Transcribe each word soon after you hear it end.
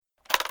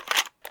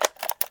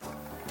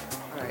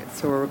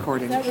So we're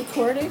recording. Is that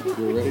recording?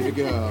 We're ready to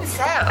go.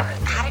 So,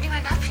 how did you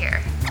end up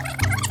here?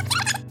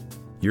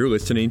 You're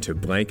listening to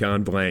Blank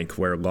on Blank,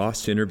 where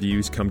lost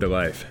interviews come to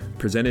life.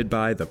 Presented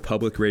by the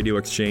Public Radio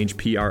Exchange,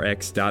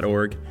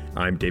 prx.org.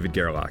 I'm David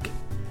Gerlach.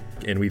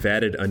 And we've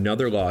added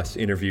another lost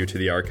interview to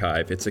the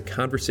archive. It's a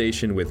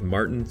conversation with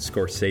Martin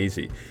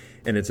Scorsese,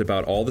 and it's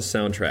about all the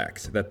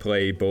soundtracks that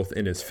play both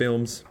in his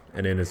films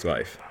and in his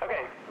life.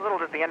 Okay, a little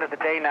at the end of the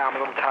day now. I'm a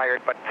little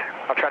tired, but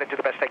I'll try to do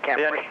the best I can.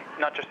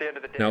 Not just the end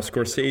of the day. Now,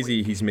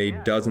 Scorsese, he's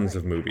made dozens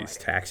of movies.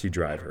 Taxi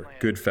Driver,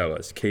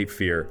 Goodfellas, Cape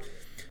Fear.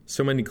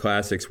 So many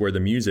classics where the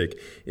music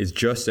is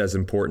just as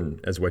important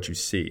as what you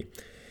see.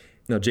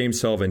 Now, James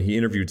Sullivan, he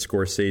interviewed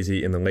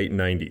Scorsese in the late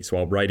 90s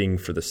while writing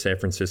for the San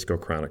Francisco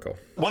Chronicle.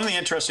 One of the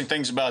interesting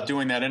things about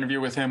doing that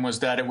interview with him was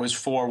that it was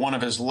for one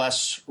of his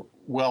less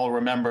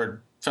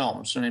well-remembered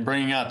films. I mean,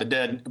 Bringing Out the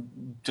Dead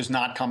does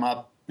not come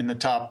up in the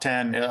top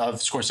 10 of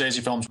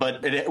Scorsese films,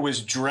 but it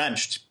was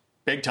drenched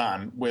big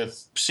time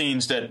with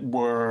scenes that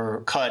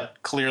were cut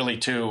clearly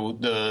to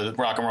the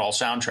rock and roll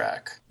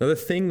soundtrack. Now, the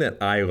thing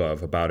that I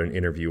love about an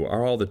interview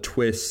are all the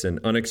twists and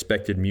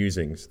unexpected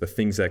musings, the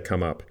things that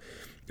come up.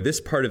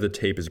 This part of the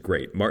tape is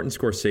great. Martin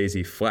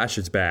Scorsese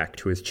flashes back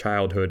to his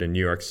childhood in New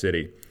York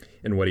City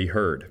and what he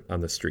heard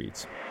on the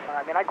streets.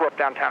 I mean, I grew up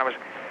downtown. I was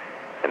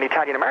in the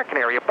Italian-American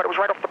area, but it was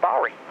right off the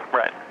Bowery.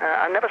 Right.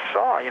 I never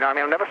saw,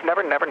 I'll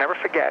never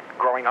forget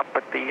growing up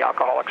with the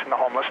alcoholics and the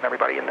homeless and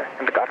everybody in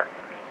the gutter.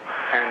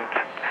 And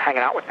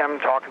hanging out with them,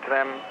 talking to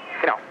them.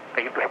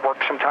 They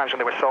worked sometimes when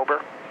they were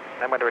sober.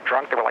 Then when they were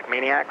drunk, they were like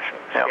maniacs,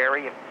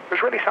 scary. And it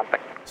was really something.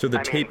 So the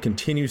tape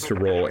continues to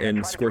roll,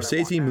 and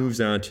Scorsese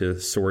moves on to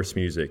source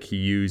music he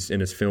used in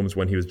his films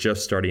when he was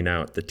just starting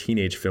out, the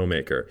teenage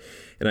filmmaker.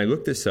 And I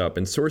looked this up,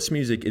 and source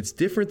music, it's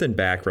different than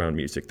background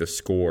music, the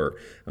score,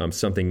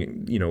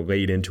 something,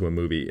 laid into a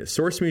movie.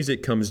 Source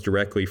music comes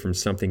directly from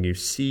something you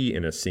see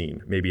in a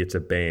scene. Maybe it's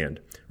a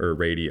band or a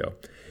radio.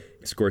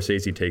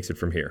 Scorsese takes it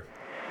from here.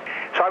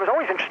 So I was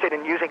always interested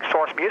in using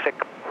source music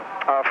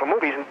for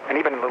movies, and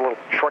even in the little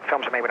short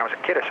films I made when I was a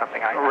kid or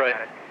something. Right.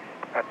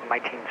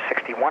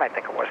 1961, I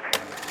think it was.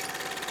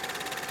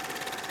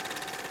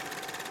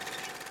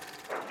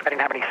 I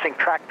didn't have any sync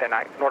track then.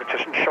 In order to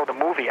show the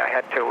movie,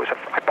 I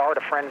borrowed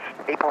a friend's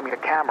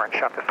 8mm camera and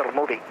shot this little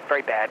movie.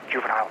 Very bad,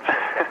 juvenile.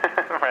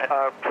 Right.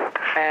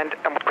 And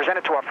would present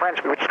it to our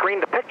friends. We would screen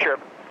the picture,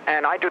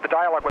 and I do the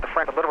dialogue with a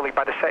friend literally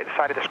by the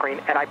side of the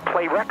screen, and I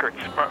play records.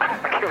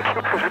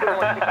 Because we didn't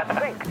want to see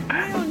that sync.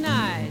 Real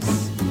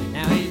nice.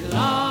 Now he's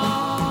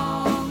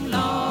long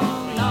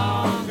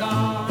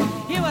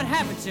gone. Hear what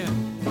happened to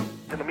him.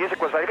 And the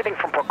music was everything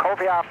from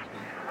Prokofiev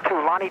to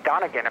Lonnie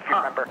Donegan, if you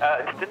remember.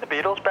 Did the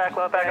Beatles back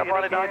up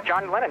Lonnie Donegan?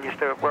 John Lennon used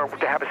to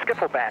have a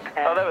skiffle band.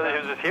 And, he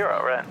was his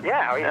hero, right?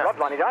 Yeah, he loved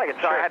Lonnie Donegan.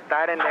 So I had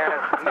that in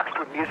there mixed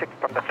with music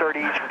from the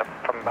 30s,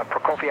 from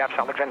Prokofiev's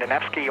Alexander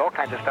Nevsky, all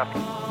kinds of stuff.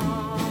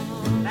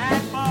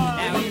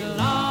 Now he's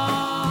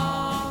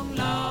long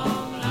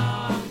gone.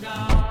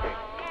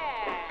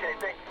 Okay,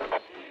 thanks.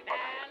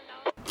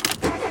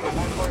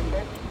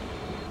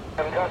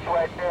 I'm just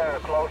right there,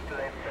 close to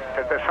this.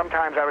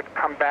 Sometimes I would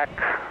come back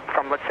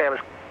from, let's say I was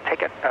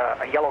taking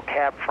a yellow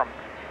cab from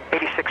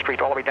 86th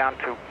Street all the way down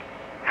to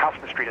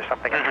Houston Street or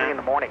something at 3 in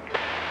the morning.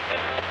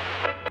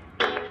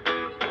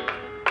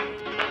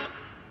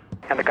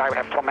 And the guy would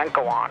have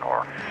flamenco on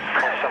or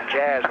some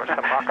jazz or some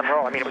rock and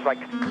roll. I mean, it was like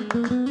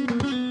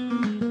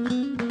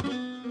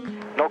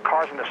no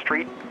cars in the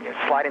street,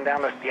 sliding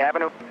down the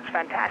avenue. It's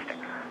fantastic.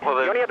 Well,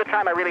 the only other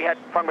time I really had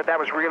fun with that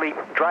was really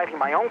driving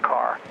my own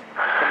car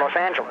in Los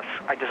Angeles.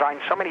 I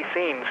designed so many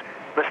scenes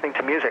listening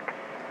to music,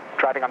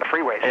 driving on the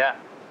freeways. Yeah.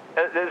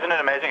 Isn't it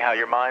amazing how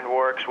your mind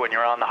works when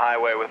you're on the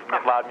highway with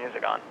loud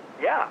music on?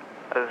 Yeah.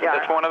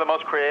 It's one of the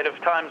most creative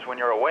times when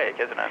you're awake,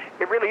 isn't it?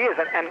 It really is.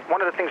 And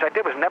one of the things I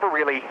did was never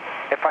really,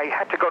 if I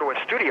had to go to a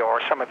studio or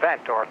some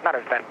event, or not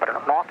an event, but an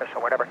office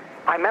or whatever,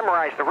 I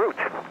memorized the route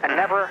and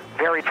never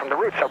varied from the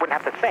route, so I wouldn't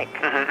have to think.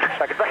 So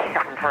I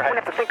wouldn't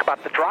have to think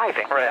about the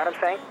driving. Right. You know what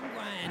I'm saying?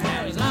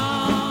 Now he's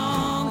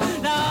long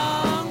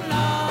gone.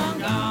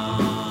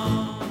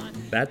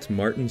 That's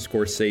Martin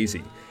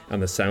Scorsese on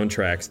the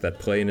soundtracks that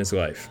play in his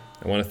life.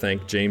 I want to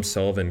thank James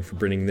Sullivan for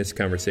bringing this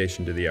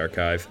conversation to the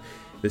archive.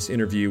 This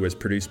interview was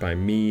produced by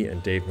me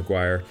and Dave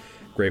McGuire.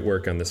 Great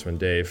work on this one,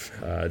 Dave.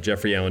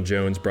 Jeffrey Allen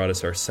Jones brought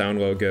us our sound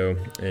logo,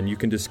 and you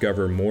can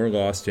discover more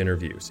lost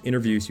interviews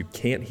you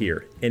can't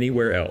hear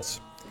anywhere else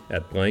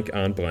at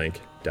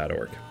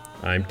blankonblank.org.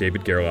 I'm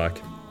David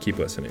Gerlach. Keep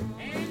listening.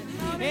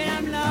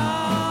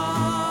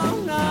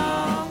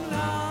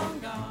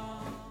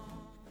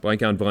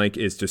 Blank on Blank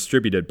is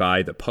distributed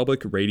by the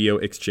Public Radio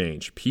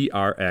Exchange,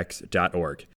 prx.org.